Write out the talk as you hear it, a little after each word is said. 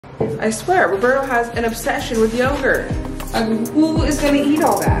I swear, Roberto has an obsession with yogurt. Who is gonna eat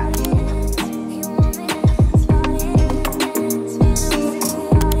all that?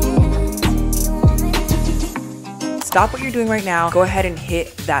 Stop what you're doing right now. Go ahead and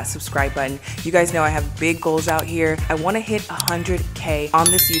hit that subscribe button. You guys know I have big goals out here. I want to hit 100K on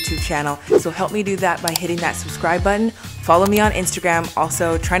this YouTube channel. So help me do that by hitting that subscribe button. Follow me on Instagram.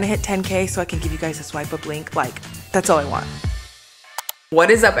 Also trying to hit 10K so I can give you guys a swipe up link. Like, that's all I want. What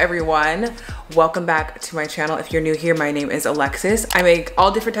is up, everyone? Welcome back to my channel. If you're new here, my name is Alexis. I make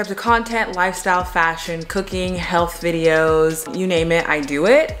all different types of content: lifestyle, fashion, cooking, health videos, you name it, I do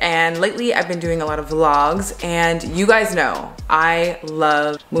it. And lately I've been doing a lot of vlogs, and you guys know I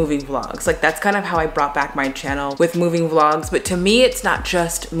love moving vlogs. Like, that's kind of how I brought back my channel with moving vlogs. But to me, it's not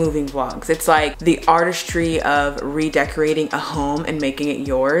just moving vlogs. It's like the artistry of redecorating a home and making it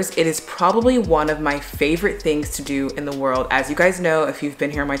yours. It is probably one of my favorite things to do in the world. As you guys know, if you've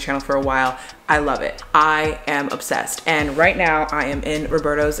been here on my channel for a while, I love it. I am obsessed. And right now I am in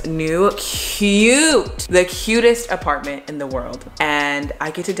Roberto's new the cutest apartment in the world. And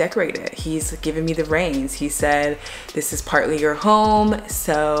I get to decorate it. He's given me the reins. He said, this is partly your home,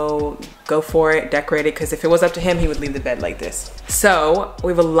 so go for it, decorate it. Because if it was up to him, he would leave the bed like this. So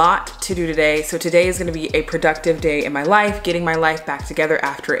we have a lot to do today. So today is gonna be a productive day in my life, getting my life back together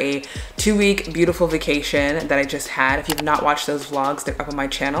after a 2-week beautiful vacation that I just had. If you've not watched those vlogs, they're up on my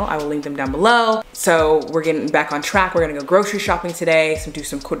channel. I will link them down below. So we're getting back on track. We're gonna go grocery shopping today, do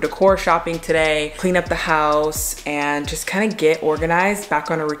some decor shopping today, clean up the house, and just kind of get organized,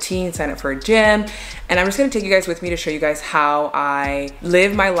 back on a routine, sign up for a gym. And I'm just gonna take you guys with me to show you guys how I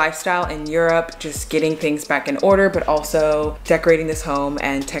live my lifestyle in Europe, just getting things back in order, but also decorating this home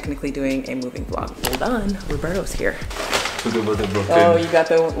and technically doing a moving vlog. Hold on, Roberto's here. Oh, you got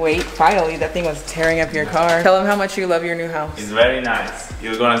the wait. Finally, that thing was tearing up your car. Tell him how much you love your new house. It's very nice.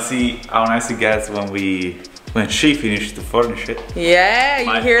 You're gonna see how nice it gets when she finishes to furnish it. Yeah,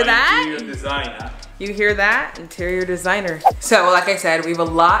 you hear that? Interior designer. You hear that? Interior designer. So like I said, we have a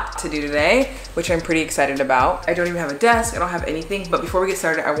lot to do today, which I'm pretty excited about. I don't even have a desk, I don't have anything. But before we get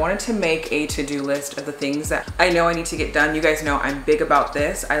started, I wanted to make a to-do list of the things that I know I need to get done. You guys know I'm big about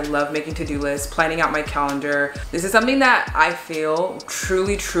this. I love making to-do lists, planning out my calendar. This is something that I feel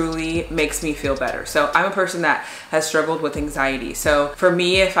truly makes me feel better. So I'm a person that has struggled with anxiety. So for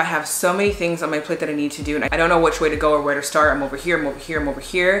me, if I have so many things on my plate that I need to do and I don't know which way to go or where to start, I'm over here, I'm over here, I'm over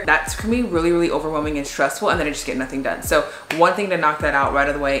here. That's for me really overwhelming and stressful, and then I just get nothing done. So one thing to knock that out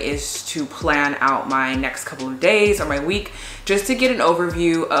right away is to plan out my next couple of days or my week, just to get an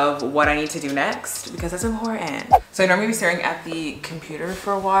overview of what I need to do next, because that's important. So I know I'm gonna be staring at the computer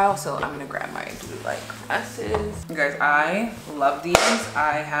for a while, so I'm gonna grab my blue light glasses. You guys, I love these.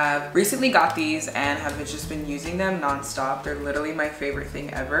 I have recently got these and have just been using them nonstop. They're literally my favorite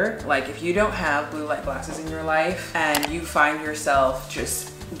thing ever. Like, if you don't have blue light glasses in your life and you find yourself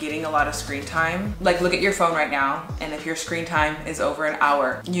just getting a lot of screen time, like, look at your phone right now, and if your screen time is over an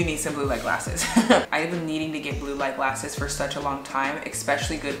hour, you need some blue light glasses. I've been needing to get blue light glasses for such a long time,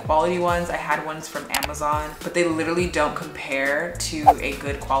 especially good quality ones. I had ones from Amazon, but they literally don't compare to a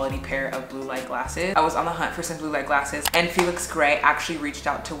good quality pair of blue light glasses. I was on the hunt for some blue light glasses, and Felix Gray actually reached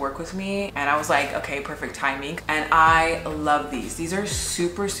out to work with me, and I was like, okay, perfect timing. And I love these. These are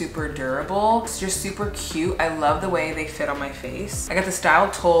super durable. It's just super cute. I love the way they fit on my face. I got the style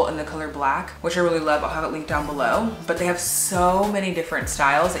Tole in the color black, which I really love. I'll have it linked down below. But they have so many different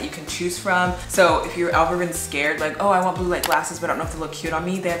styles that you can choose from. So if you've ever been scared, like, oh, I want blue light glasses, but I don't know if they look cute on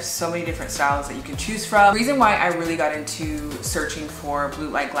me, they have so many different styles that you can choose from. The reason why I really got into searching for blue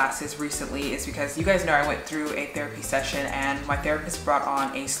light glasses recently is because you guys know I went through a therapy session, and my therapist brought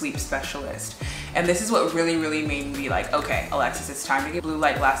on a sleep specialist. And this is what really made me be like, okay, Alexis, it's time to get blue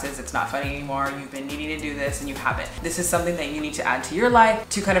light glasses. It's not funny anymore. You've been needing to do this and you haven't. This is something that you need to add to your life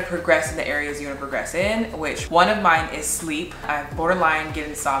to kind of progress in the areas you want to progress in, which one of mine is sleep. I have borderline get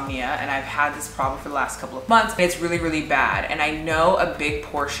insomnia, and I've had this problem for the last couple of months. And it's really bad. And I know a big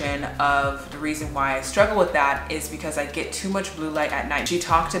portion of the reason why I struggle with that is because I get too much blue light at night. She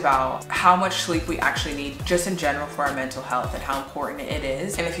talked about how much sleep we actually need just in general for our mental health and how important it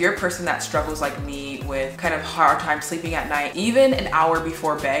is. And if you're a person that struggles like me with kind of hard time sleeping at night, even an hour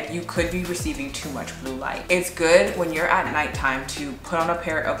before bed, you could be receiving too much blue light. It's good when you're at nighttime to put on a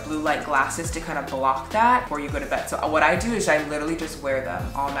pair of blue light glasses to kind of block that before you go to bed. So what I do is I literally just wear them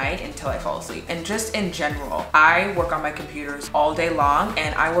all night until I fall asleep. And just in general, I work on my computers all day long,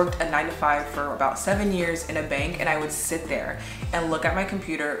 and I worked a 9 to 5 for about 7 years in a bank, and I would sit there and look at my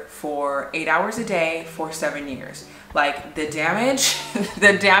computer for 8 hours a day for 7 years. Like, the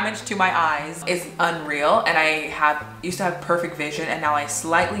damage to my eyes is unbelievable. unreal, and I used to have perfect vision, and now I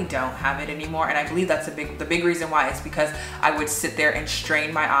slightly don't have it anymore. And I believe that's the big reason why is because I would sit there and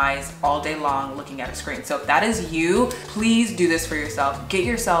strain my eyes all day long looking at a screen. So if that is you, please do this for yourself. Get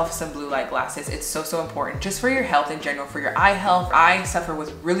yourself some blue light glasses. It's so important just for your health in general, for your eye health. I suffer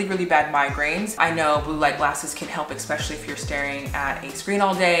with really bad migraines. I know blue light glasses can help, especially if you're staring at a screen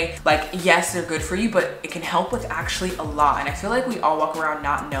all day. Like, yes, they're good for you, but it can help with actually a lot. And I feel like we all walk around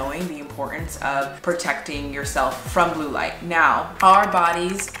not knowing the importance of protecting yourself from blue light. Now, our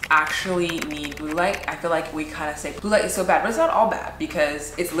bodies actually need blue light. I feel like we kind of say blue light is so bad, but it's not all bad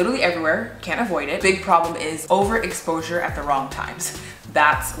because it's literally everywhere. Can't avoid it. Big problem is overexposure at the wrong times.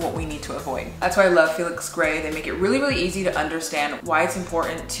 That's what we need to avoid. That's why I love Felix Gray. They make it really easy to understand why it's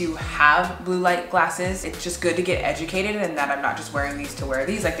important to have blue light glasses. It's just good to get educated and that I'm not just wearing these to wear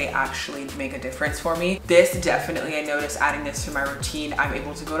these, like they actually make a difference for me. This definitely, I noticed adding this to my routine, I'm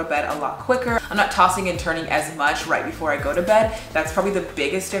able to go to bed a lot quicker. I'm not tossing and turning as much right before I go to bed. That's probably the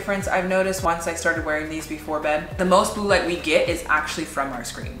biggest difference I've noticed once I started wearing these before bed. The most blue light we get is actually from our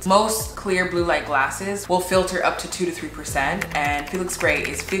screens. Most clear blue light glasses will filter up to 2 to 3%, and Felix Gray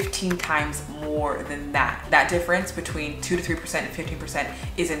is 15 times more than that. That difference between 2 to 3% and 15%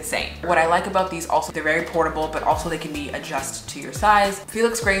 is insane. What I like about these also, they're very portable, but also they can be adjusted to your size.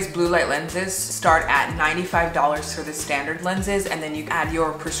 Felix Gray's blue light lenses start at $95 for the standard lenses, and then you add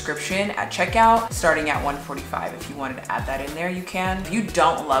your prescription at checkout, starting at $145. If you wanted to add that in there, you can. If you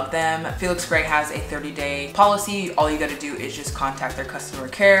don't love them, Felix Gray has a 30-day policy. All you gotta do is just contact their customer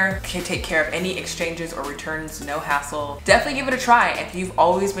care. Can take care of any exchanges or returns, no hassle. Definitely give it a try. If you've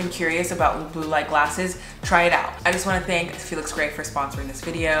always been curious about blue light glasses, try it out. I just want to thank Felix Gray for sponsoring this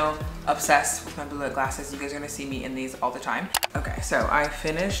video. Obsessed with my blue light glasses. You guys are gonna see me in these all the time. Okay, so I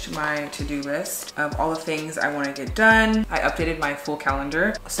finished my to-do list of all the things I want to get done. I updated my full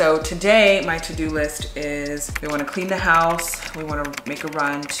calendar. So today my to-do list is we want to clean the house, we want to make a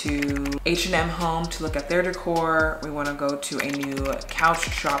run to H&M Home to look at their decor, we want to go to a new couch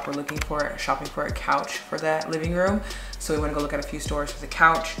shop. We're shopping for a couch for that living room. So we want to go look at a few stores for the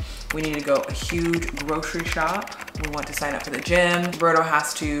couch. We need to go a huge grocery shop. We want to sign up for the gym. Roberto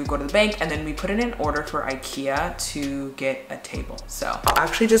has to go to the bank, and then we put in an order for IKEA to get a table. So I'll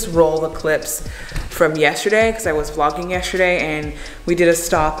actually just roll the clips from yesterday because I was vlogging yesterday and we did a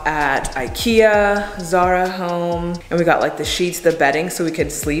stop at IKEA, Zara Home, and we got like the sheets, the bedding so we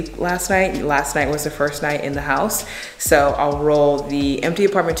could sleep last night. Last night was the first night in the house. So I'll roll the empty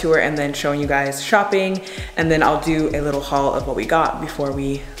apartment tour and then showing you guys shopping, and then I'll do a little haul of what we got before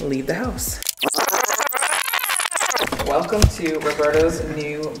we leave the house. Welcome to Roberto's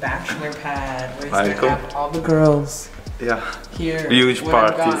new bachelor pad, where he's gonna have all the girls here. Huge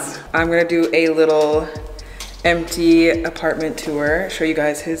parties. I'm gonna do a little empty apartment tour, show you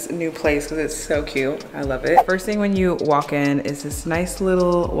guys his new place because it's so cute. I love it. First thing when you walk in is this nice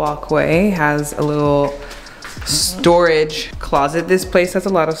little walkway, has a little storage closet. This place has a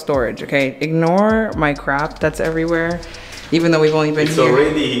lot of storage, okay? Ignore my crap that's everywhere. Even though we've only been here. It's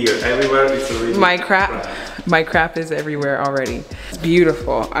already here. Everywhere it's already my crap is everywhere already. It's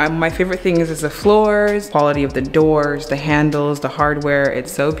beautiful. My favorite thing is the floors, quality of the doors, the handles, the hardware.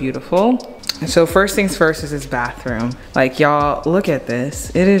 It's so beautiful. And so first things first is this bathroom. Like, y'all, look at this.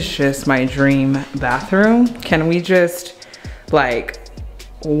 It is just my dream bathroom. Can we just, like,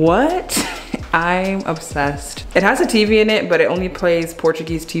 what? I'm obsessed. It has a TV in it, but it only plays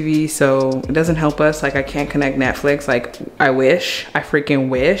Portuguese TV, so it doesn't help us. Like, I can't connect Netflix. Like, I wish. I freaking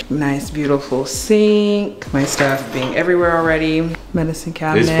wish. Nice, beautiful sink. My stuff being everywhere already. Medicine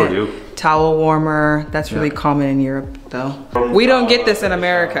cabinet. This is for you. Towel warmer. That's really common in Europe, though. We don't get this in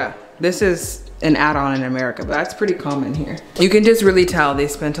America. This is an add-on in America, but that's pretty common here. You can just really tell they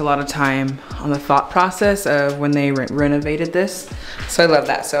spent a lot of time on the thought process of when they renovated this. So I love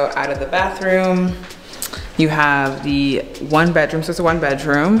that. So out of the bathroom, you have the one bedroom, so it's a one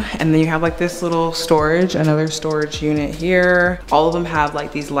bedroom, and then you have like this little storage, another storage unit here. All of them have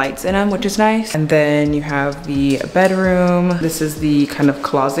like these lights in them, which is nice. And then you have the bedroom. This is the kind of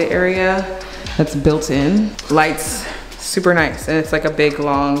closet area that's built in. Lights, super nice, and it's like a big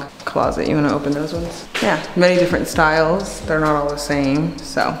long closet. You want to open those ones? Yeah, many different styles. They're not all the same,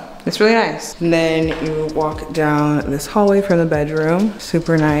 so it's really nice. And then you walk down this hallway from the bedroom,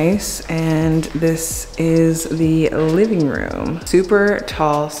 super nice. And this is the living room. Super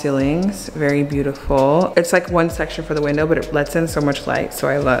tall ceilings, very beautiful. It's like one section for the window, but it lets in so much light, so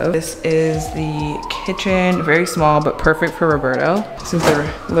I love. This is the kitchen, very small, but perfect for Roberto. This is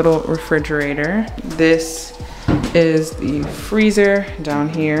their little refrigerator. This is the freezer down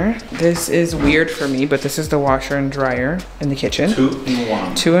here. This is weird for me, but this is the washer and dryer in the kitchen. 2 in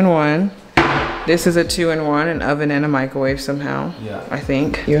 1. 2 in 1. This is a 2-in-1, an oven and a microwave somehow. Yeah. I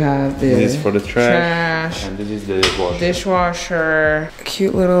think. You have the This is for the trash. And this is the dishwasher. Dishwasher. A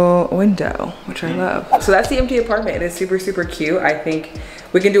cute little window, which I love. So that's the empty apartment. It is super, super cute. I think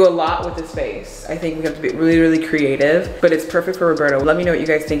we can do a lot with the space. I think we have to be really, really creative, but it's perfect for Roberto. Let me know what you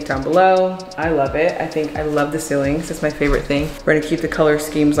guys think down below. I love it. I love the ceilings. It's my favorite thing. We're gonna keep the color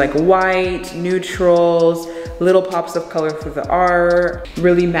schemes like white, neutrals, little pops of color for the art,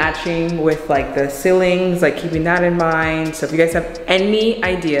 really matching with like the ceilings, like keeping that in mind. So if you guys have any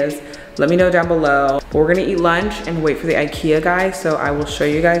ideas, let me know down below. We're gonna eat lunch and wait for the IKEA guy, so I will show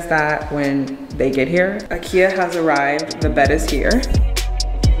you guys that when they get here. IKEA has arrived, the bed is here.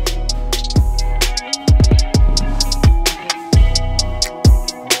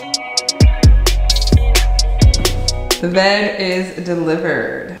 The bed is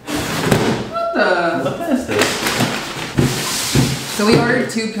delivered. What is this? So we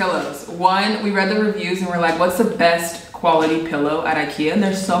ordered 2 pillows. One, we read the reviews and we're like, what's the best quality pillow at IKEA? And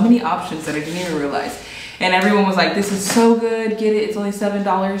there's so many options that I didn't even realize. And everyone was like, this is so good, get it, it's only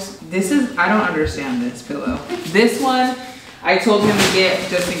 $7. This is, I don't understand this pillow. This one, I told him to get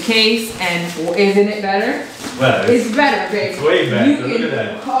just in case, and isn't it better? Well, it's better, babe. It's way better, You look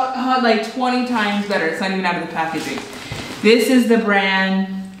at that. Like 20 times better. It's not even out of the packaging. This is the brand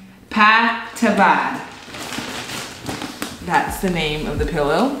Patavad. That's the name of the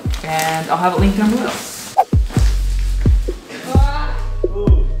pillow, and I'll have it linked down below.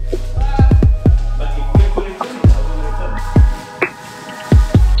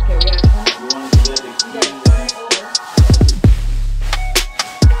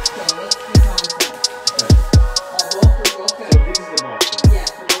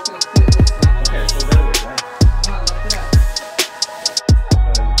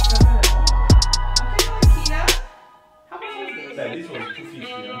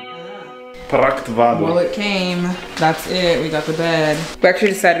 Well, it came. That's it. We got the bed. We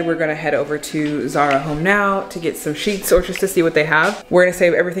actually decided we're gonna head over to Zara Home Now to get some sheets or just to see what they have. We're gonna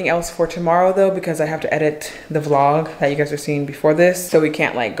save everything else for tomorrow though, because I have to edit the vlog that you guys are seeing before this. So we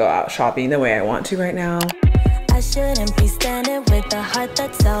can't like go out shopping the way I want to right now. I shouldn't be standing with a heart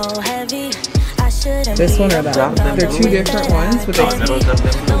that's so heavy. This one or that? They're 2 different ones, but these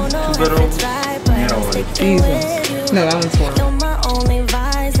ones. No, that one's one.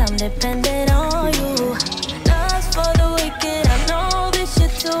 Dependent on you. Love's for the wicked. I know this shit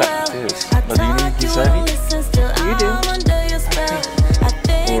too well. But do you need this heavy? You do. I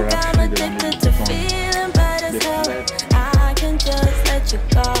think I'm addicted to feeling bad as hell. I can just let you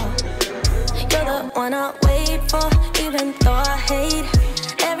go. You're the one I wait for, even though I hate.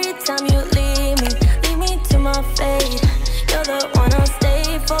 Every time you leave me to my fate. You're the one I'll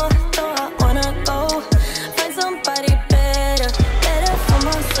stay for, though I wanna go. Find somebody better for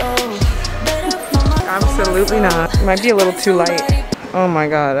my soul. Absolutely not. It might be a little too light. Oh my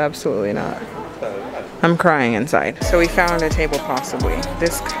god, absolutely not. I'm crying inside. So we found a table possibly.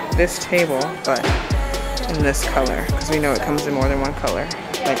 This table, but in this color. Because we know it comes in more than one color.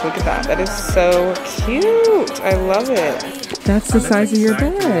 Like, look at that. That is so cute. I love it. That's the size of your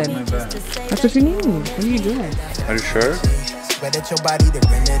bed. That's what you need. What are you doing? Are you sure?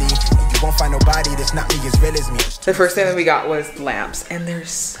 The first thing that we got was lamps, and they're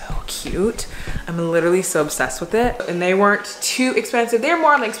so cute. I'm literally so obsessed with it. And they weren't too expensive. They're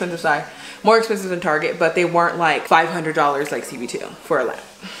more on the expensive side. More expensive than Target, but they weren't like $500 like CB2 for a lamp.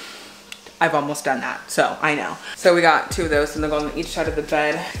 I've almost done that, so I know. So we got 2 of those, and they're going on each side of the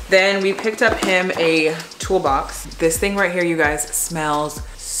bed. Then we picked up him a toolbox. This thing right here, you guys, smells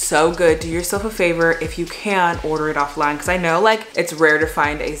so good. Do yourself a favor, if you can, order it offline, because I know like it's rare to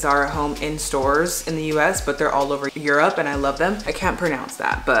find a Zara Home in stores in the US, but they're all over Europe and I love them. I can't pronounce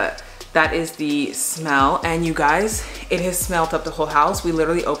that, but that is the smell. And you guys, it has smelled up the whole house. We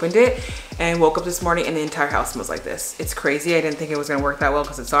literally opened it and woke up this morning and the entire house smells like this. It's crazy. I didn't think it was gonna work that well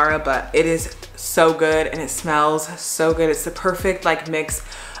because it's Zara, but it is so good and it smells so good. It's the perfect like mix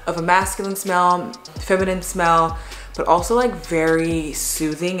of a masculine smell, feminine smell, but also like very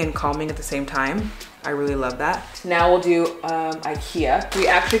soothing and calming at the same time. I really love that. Now we'll do IKEA. We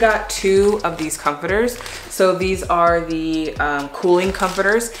actually got 2 of these comforters. So these are the cooling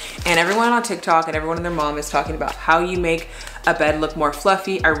comforters, and everyone on TikTok and everyone and their mom is talking about how you make a bed look more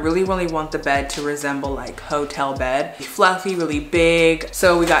fluffy. I really want the bed to resemble like hotel bed. Fluffy, really big.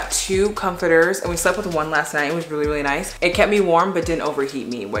 So we got 2 comforters, and we slept with one last night. It was really nice. It kept me warm but didn't overheat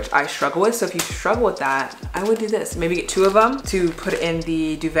me, which I struggle with. So if you struggle with that, I would do this. Maybe get 2 of them to put in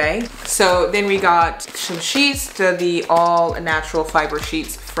the duvet. So then we got some sheets, the all natural fiber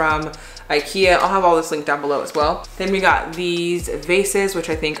sheets from IKEA. I'll have all this linked down below as well. Then we got these vases, which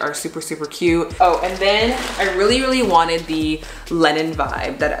I think are super, super cute. Oh, and then I really wanted the linen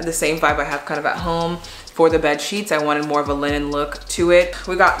vibe, the same vibe I have kind of at home for the bed sheets. I wanted more of a linen look to it.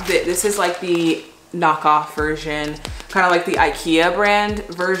 We got this is like the knockoff version, kind of like the IKEA brand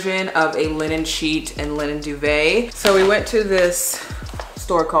version of a linen sheet and linen duvet. So we went to this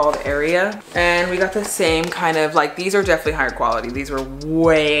store called Area and we got the same kind of, like, these are definitely higher quality. These were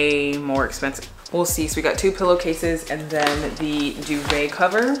way more expensive. We'll see. So we got 2 pillowcases and then the duvet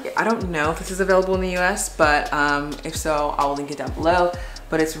cover. I don't know if this is available in the US, but if so, I'll link it down below.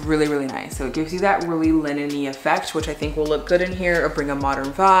 But it's really nice. So it gives you that really linen-y effect, which I think will look good in here or bring a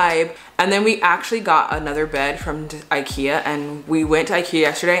modern vibe. And then we actually got another bed from IKEA, and we went to IKEA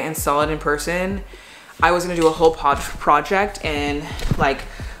yesterday and saw it in person. I was gonna do a whole project and like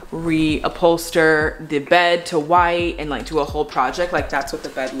reupholster the bed to white and like do a whole project. Like that's what the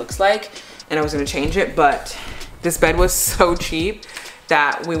bed looks like. And I was gonna change it, but this bed was so cheap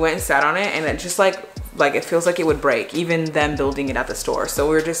that we went and sat on it and it just like it feels like it would break, even them building it at the store. So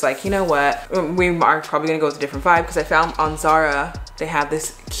we were just like, you know what? We are probably gonna go with a different vibe because I found on Zara, they have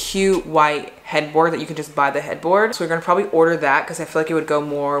this cute white headboard that you can just buy the headboard. So we're gonna probably order that because I feel like it would go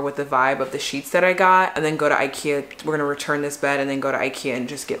more with the vibe of the sheets that I got, and then go to IKEA. We're gonna return this bed and then go to IKEA and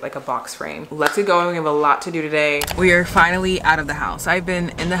just get like a box frame. Let's get going. We have a lot to do today. We are finally out of the house. I've been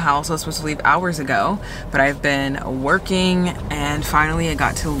in the house. I was supposed to leave hours ago, but I've been working and finally I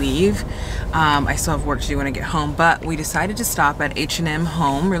got to leave. I still have work to do when I get home, but we decided to stop at H&M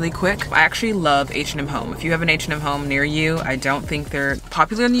Home really quick. I actually love H&M Home. If you have an H&M Home near you, I don't think they're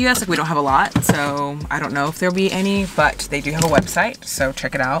popular in the US. Like, we don't have a lot, so I don't know if there'll be any, but they do have a website, so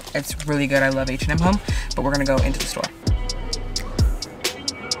check it out. It's really good. I love H&M Home, but we're gonna go into the store.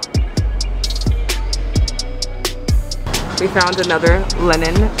 We found another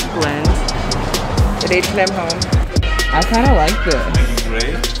linen blend at H&M Home. I kind of like this.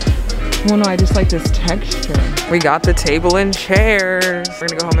 Great. Well, no, I just like this texture. We got the table and chairs. We're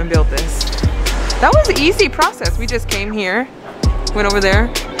gonna go home and build this. That was an easy process. We just came here, went over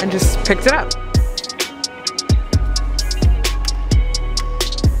there, and just picked it up.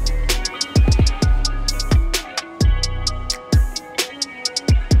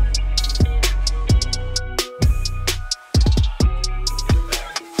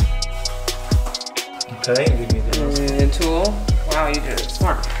 Okay, give me the tool. Wow, you did it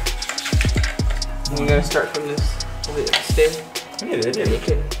smart. You gotta start from this stick. Yeah, I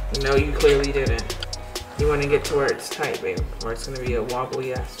did. No, you clearly didn't. You want to get to where it's tight, babe, or it's gonna be a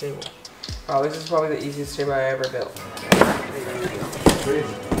wobbly ass table. Oh, this is probably the easiest table I ever built.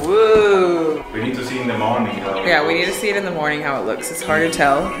 Woo! We need to see in the morning how Yeah, we need to see it in the morning how it looks. It's hard to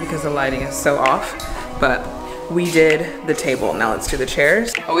tell because the lighting is so off, but we did the table. Now let's do the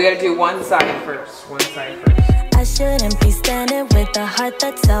chairs. Oh, we gotta do one side first. One side first. I shouldn't be standing with a heart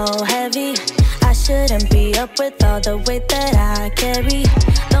that's so heavy. I shouldn't be up with all the weight that I carry.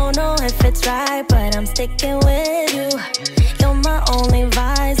 Don't know if it's right, but I'm sticking with you. You're my only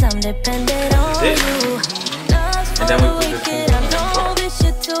vice, I'm dependent on you. And then we put this I know this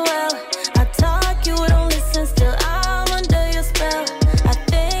shit too well. I talk, you don't listen, still I'm under your spell. I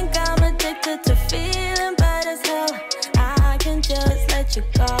think I'm addicted to feeling bad as hell. I can just let you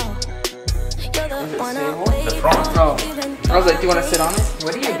go. You're the one I wait for. Oh, I was like, do you want to sit on it?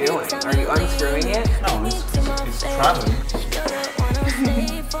 What are you doing? Are you unscrewing it? No, it's traveling.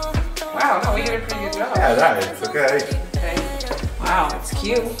 Wow, no, we did a pretty good job. Yeah, that is okay. Wow, it's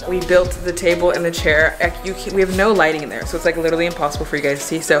cute. We built the table and the chair. We have no lighting in there, so it's like literally impossible for you guys to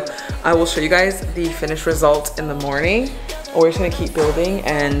see. So I will show you guys the finished result in the morning. Or we're just gonna keep building,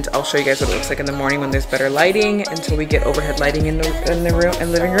 and I'll show you guys what it looks like in the morning when there's better lighting until we get overhead lighting in the room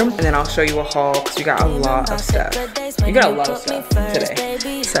and living room. And then I'll show you a haul because we got a lot of stuff. We got a lot of stuff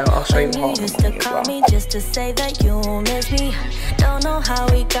today, so I'll show you a haul in the morning as well. Just to say that you miss me. Don't know how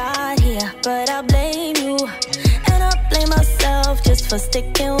we got here, but I blame you, and I blame myself just for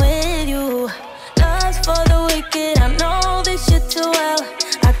sticking with you. Lust for the wicked, I know this shit too well.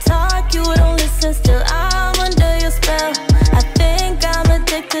 I talk, you don't listen, still I'm under your spell. I think I'm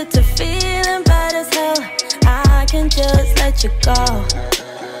addicted to feeling bad as hell. I can just let you go.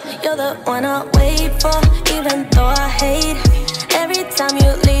 You're the one I wait for, even though I hate. Every time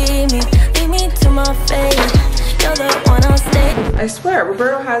you leave me to my fate. You're the one I'll stay. I swear,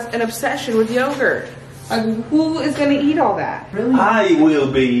 Roberto has an obsession with yogurt. Like, who is gonna eat all that? Really? I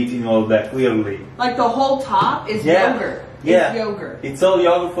will be eating all that, clearly. Like the whole top is yogurt. Yeah. It's yogurt. It's all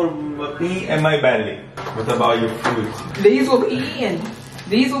yogurt for me and my belly. What about your food? These will be eaten.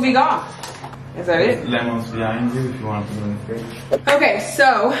 These will be gone. Is that it? Lemons behind you if you want to put them in the fridge. Okay,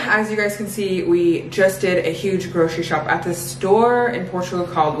 so as you guys can see, we just did a huge grocery shop at this store in Portugal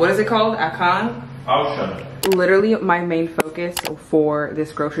called, what is it called? Auchan? Auchan. Literally my main focus for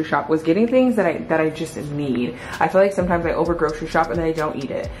this grocery shop was getting things that I just need. I feel like sometimes I over grocery shop and then I don't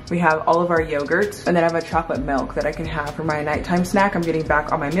eat it. We have all of our yogurts, and then I have a chocolate milk that I can have for my nighttime snack. I'm getting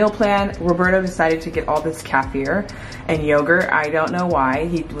back on my meal plan. Roberto decided to get all this kefir and yogurt. I don't know why.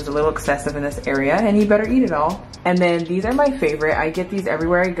 He was a little excessive in this area, and he better eat it all. And then these are my favorite. I get these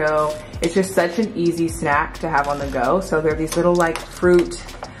everywhere I go. It's just such an easy snack to have on the go. So they're these little like fruit,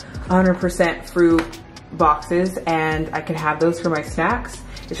 100% fruit boxes, and I can have those for my snacks.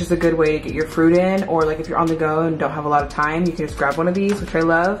 It's just a good way to get your fruit in, or like if you're on the go and don't have a lot of time, you can just grab one of these, which I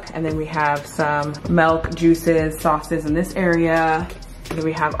love. And then we have some milk, juices, sauces in this area. And then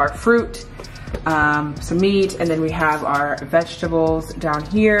we have our fruit, some meat, and then we have our vegetables down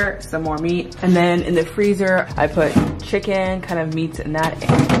here, some more meat. And then in the freezer, I put chicken, kind of meats in that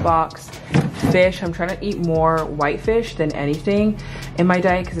box. Fish, I'm trying to eat more white fish than anything in my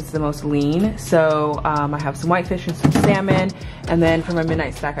diet because it's the most lean. So I have some white fish and some salmon. And then for my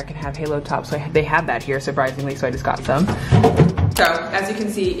midnight snack, I can have Halo Top. So they had that here, surprisingly, so I just got some. So as you can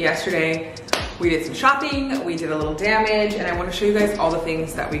see, yesterday, we did some shopping, we did a little damage, and I want to show you guys all the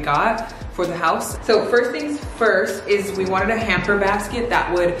things that we got for the house. So first things first is we wanted a hamper basket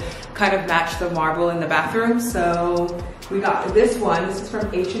that would kind of match the marble in the bathroom. So we got this one. This is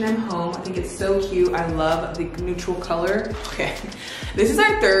from H&M Home. I think it's so cute. I love the neutral color. Okay, this is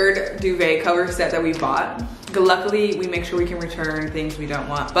our third duvet cover set that we bought. Luckily, we make sure we can return things we don't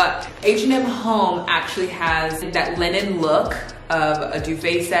want. But H&M Home actually has that linen look of a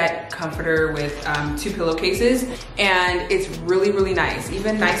duvet set, comforter with 2 pillowcases, and it's really, really nice.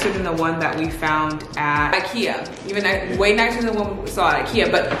 Even nicer than the one that we found at IKEA. Even way nicer than the one we saw at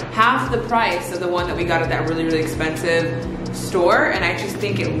IKEA, but half the price of the one that we got at that really, really expensive store, and I just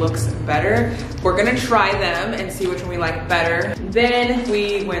think it looks better. We're gonna try them and see which one we like better. Then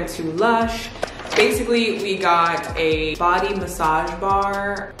we went to Lush. Basically, we got a body massage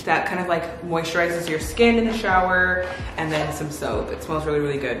bar that kind of like moisturizes your skin in the shower, and then some soap. It smells really,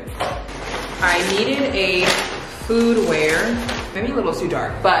 really good. I needed a food wear, maybe a little too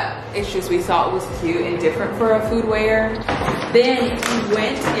dark, but it's just we thought it was cute and different for a food wear. Then we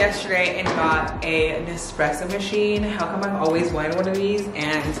went yesterday and got an espresso machine. How come I've always wanted one of these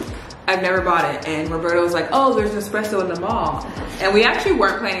and I've never bought it? And Roberto was like, oh, there's espresso in the mall. And we actually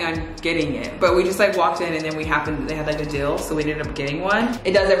weren't planning on getting it, but we just like walked in and then they had like a deal, so we ended up getting one.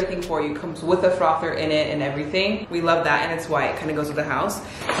 It does everything for you. Comes with a frother in it and everything. We love that, and it's white. It kind of goes with the house.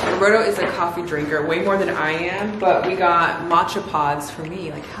 Roberto is a coffee drinker, way more than I am, but we got matcha pods for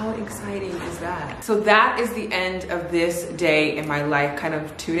me. Like, how exciting is that? So that is the end of this day in my life, kind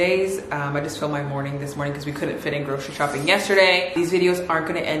of 2 days. I just filmed my morning this morning because we couldn't fit in grocery shopping yesterday. These videos aren't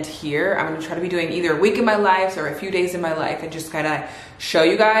gonna end here. I'm gonna try to be doing either a week in my life or a few days in my life and just kind of show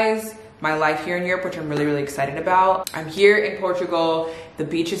you guys my life here in Europe, which I'm really, really excited about. I'm here in Portugal. The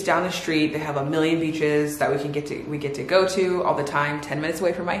beach is down the street. They have a million beaches that we get to go to all the time, 10 minutes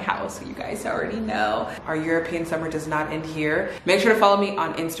away from my house. So you guys already know. Our European summer does not end here. Make sure to follow me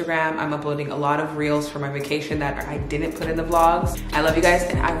on Instagram. I'm uploading a lot of reels for my vacation that I didn't put in the vlogs. I love you guys,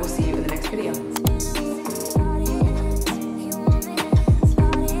 and I will see you